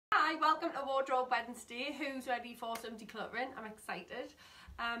Hi, welcome to Wardrobe Wednesday. Who's ready for some decluttering? I'm excited.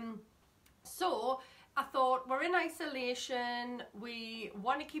 So I thought, we're in isolation, we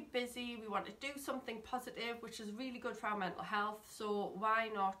want to keep busy, we want to do something positive, which is really good for our mental health. So why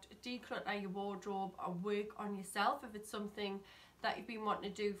not declutter your wardrobe or work on yourself if it's something that you've been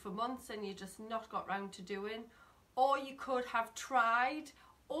wanting to do for months and you just not got round to doing. Or you could have tried,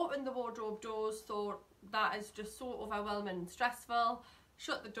 opened the wardrobe doors, thought that is just so overwhelming and stressful,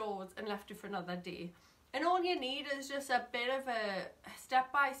 shut the doors and left it for another day. And all you need is just a bit of a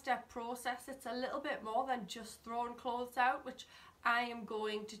step-by-step process. It's a little bit more than just throwing clothes out, which I am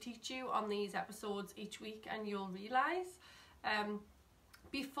going to teach you on these episodes each week, and you'll realise.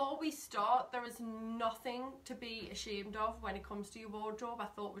 Before we start, there is nothing to be ashamed of when it comes to your wardrobe. I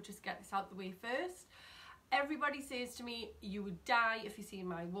thought we'd just get this out the way first. Everybody says to me, you would die if you seen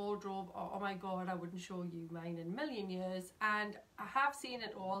my wardrobe, or oh my god, I wouldn't show you mine in a million years. And I have seen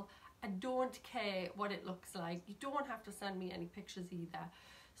it all. I don't care what it looks like. You don't have to send me any pictures either.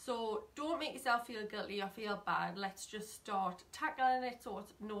 So don't make yourself feel guilty or feel bad. Let's just start tackling it so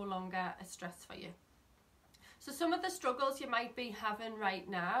it's no longer a stress for you. So some of the struggles you might be having right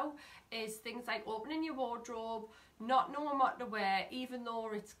now is things like opening your wardrobe, not knowing what to wear, even though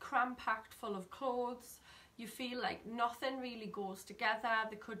it's cram-packed full of clothes. You feel like nothing really goes together.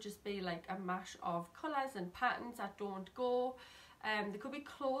 There could just be like a mash of colours and patterns that don't go. There could be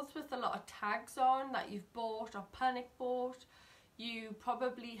clothes with a lot of tags on that you've bought or panic bought. You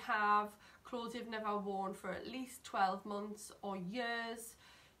probably have clothes you've never worn for at least 12 months or years.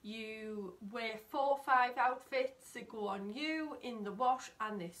 You wear 4 or 5 outfits that go on you in the wash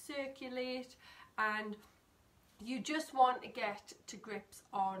and they circulate, and you just want to get to grips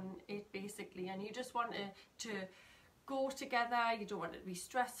on it basically, and you just want it to go together. You don't want it to be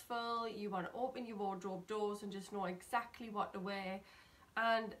stressful. You want to open your wardrobe doors and just know exactly what to wear,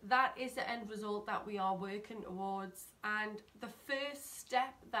 and that is the end result that we are working towards. And the first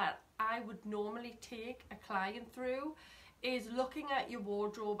step that I would normally take a client through is looking at your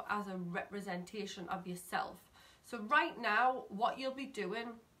wardrobe as a representation of yourself. So right now what you'll be doing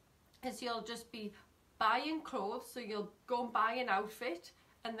is you'll just be buying clothes. So you'll go and buy an outfit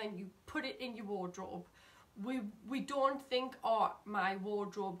and then you put it in your wardrobe. We don't think, oh, my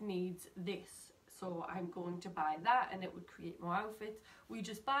wardrobe needs this, so I'm going to buy that and it would create more outfits. We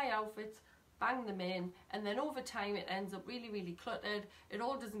just buy outfits, bang them in, and then over time it ends up really cluttered. It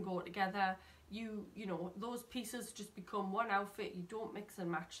all doesn't go together. You know, those pieces just become one outfit. You don't mix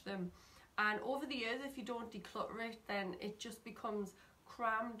and match them, and over the years, if you don't declutter it, then it just becomes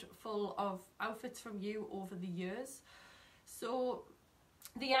crammed full of outfits from you over the years. So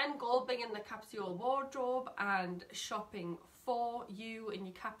the end goal being in the capsule wardrobe and shopping for you in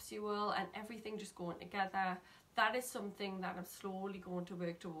your capsule and everything just going together, that is something that I'm slowly going to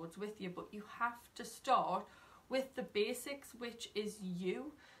work towards with you. But you have to start with the basics, which is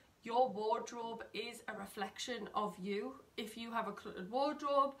you. Your wardrobe is a reflection of you. If you have a cluttered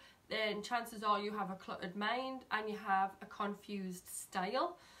wardrobe, then chances are you have a cluttered mind and you have a confused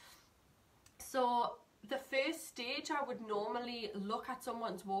style. So the first stage, I would normally look at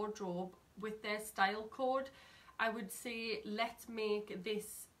someone's wardrobe with their style code. I would say, let's make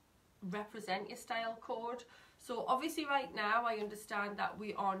this represent your style code. So obviously right now I understand that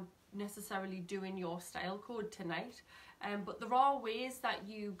we aren't necessarily doing your style code tonight, but there are ways that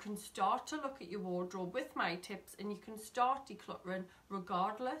you can start to look at your wardrobe with my tips, and you can start decluttering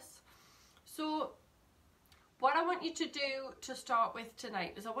regardless. So what I want you to do to start with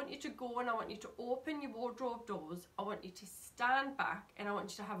tonight is I want you to go and I want you to open your wardrobe doors. I want you to stand back and I want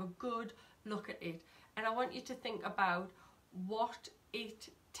you to have a good look at it, and I want you to think about what it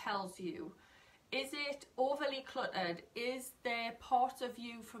tells you. Is it overly cluttered? Is there parts of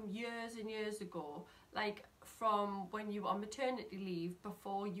you from years and years ago, like from when you were on maternity leave,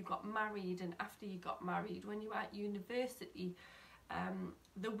 before you got married and after you got married, when you were at university?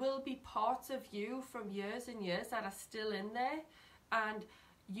 There will be parts of you from years and years that are still in there, and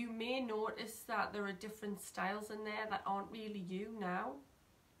you may notice that there are different styles in there that aren't really you now.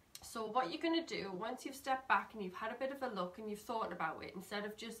 So what you're going to do, once you've stepped back and you've had a bit of a look and you've thought about it, instead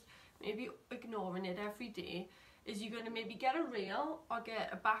of just maybe ignoring it every day, is you're going to maybe get a reel or get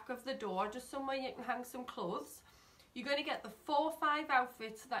a back of the door, just somewhere you can hang some clothes. You're going to get the 4 or 5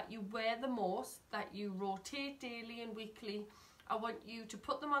 outfits that you wear the most, that you rotate daily and weekly. I want you to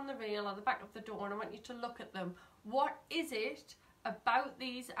put them on the reel or the back of the door, and I want you to look at them. What is it about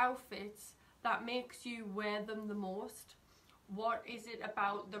these outfits that makes you wear them the most? What is it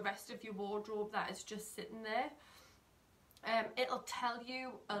about the rest of your wardrobe that is just sitting there? It'll tell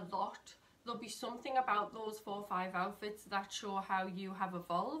you a lot. There'll be something about those 4 or 5 outfits that show how you have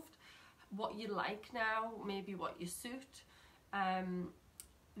evolved. what you like now, maybe what you suit.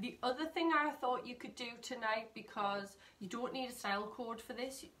 The other thing I thought you could do tonight, because you don't need a style code for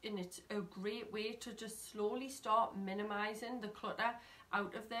this, and it's a great way to just slowly start minimizing the clutter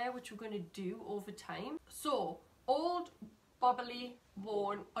out of there, which we're going to do over time. So, old, bobbly,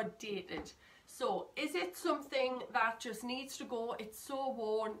 worn, or dated. So, is it something that just needs to go? It's so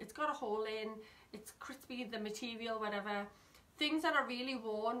worn, it's got a hole in, it's crispy, the material, whatever. Things that are really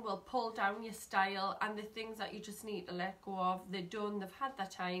worn will pull down your style, and the things that you just need to let go of, they're done, they've had their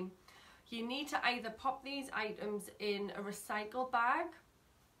time. You need to either pop these items in a recycle bag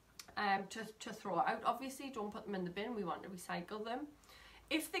to throw out. Obviously, don't put them in the bin, we want to recycle them.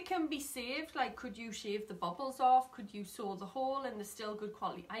 If they can be saved, like could you shave the bubbles off, could you sew the hole and they're still good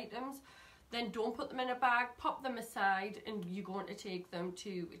quality items, then don't put them in a bag, pop them aside, and you're going to take them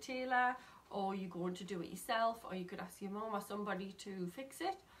to a tailor, or you're going to do it yourself, or you could ask your mum or somebody to fix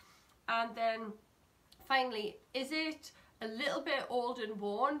it. And then finally, is it a little bit old and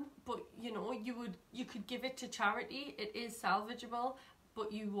worn, but you know, you could give it to charity, it is salvageable,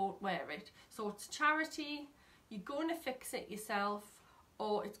 but you won't wear it. So it's charity, you're going to fix it yourself,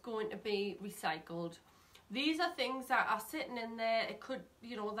 or it's going to be recycled. These are things that are sitting in there, it could,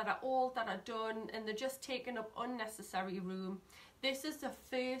 you know, that are old, that are done, and they're just taking up unnecessary room. This is the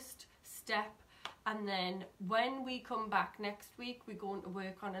first step, and then when we come back next week, we're going to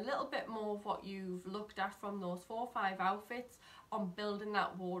work on a little bit more of what you've looked at from those 4 or 5 outfits, on building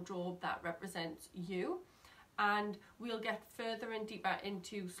that wardrobe that represents you. And we'll get further and deeper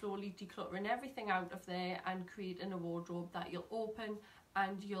into slowly decluttering everything out of there and creating a wardrobe that you'll open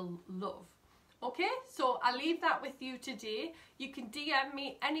and you'll love. Okay, so I'll leave that with you today. You can DM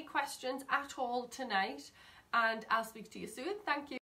me any questions at all tonight, and I'll speak to you soon. Thank you.